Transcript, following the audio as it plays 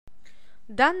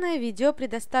Данное видео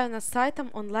предоставлено сайтом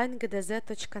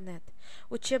online-gdz.net.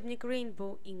 Учебник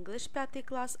Rainbow English 5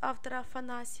 класс автора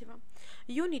Афанасьева.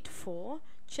 Unit 4,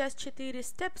 часть 4,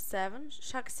 Step 7,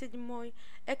 шаг 7,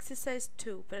 Exercise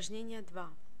 2, упражнение 2.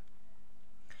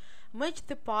 Match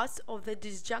the parts of the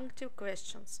disjunctive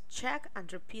questions. Check and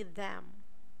repeat them.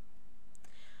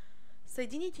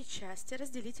 Соедините части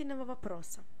разделительного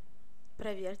вопроса.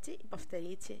 Проверьте и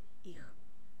повторите их.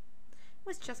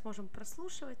 Мы сейчас можем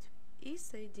прослушивать и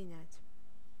соединять.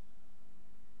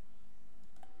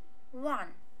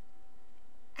 1.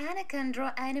 Anna can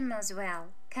draw animals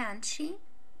well, can't she?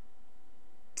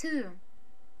 2.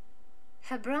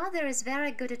 Her brother is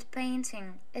very good at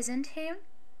painting, isn't he?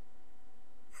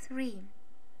 3.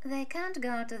 They can't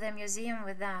go to the museum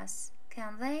with us,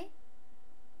 can they?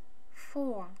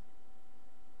 4.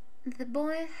 The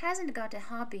boy hasn't got a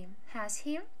hobby, has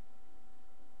he?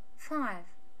 5.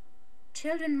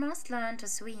 Children must learn to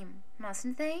swim,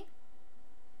 mustn't they?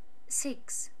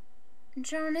 6.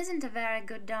 John isn't a very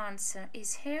good dancer,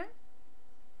 is he?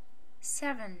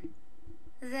 7.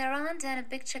 There aren't any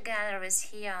picture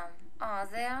galleries here, are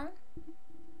there?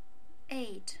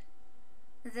 8.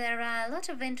 There are a lot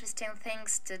of interesting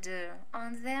things to do,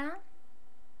 aren't there?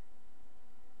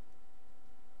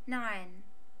 9.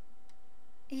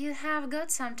 You have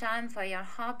got some time for your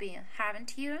hobby,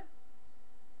 haven't you?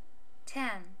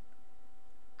 10.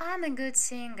 I'm a good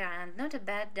singer and not a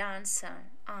bad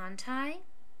dancer, aren't I?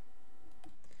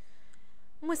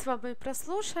 Мы с вами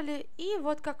прослушали, и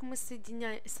вот как мы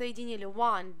соединили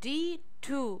 1, D,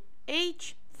 2,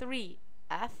 H, 3,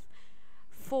 F,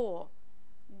 4,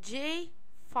 J,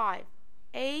 5,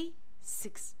 A,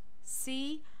 6,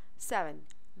 C, 7,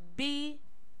 B,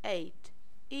 8,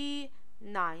 E,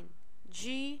 9,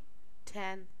 G,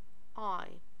 10,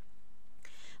 I.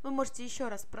 Вы можете еще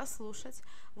раз прослушать.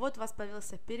 Вот у вас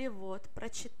появился перевод,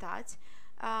 прочитать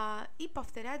и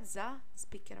повторять за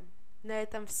спикером. На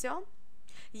этом все.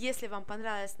 Если вам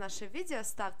понравилось наше видео,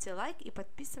 ставьте лайк и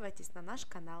подписывайтесь на наш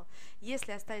канал.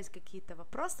 Если остались какие-то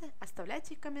вопросы,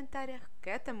 оставляйте их в комментариях к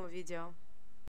этому видео.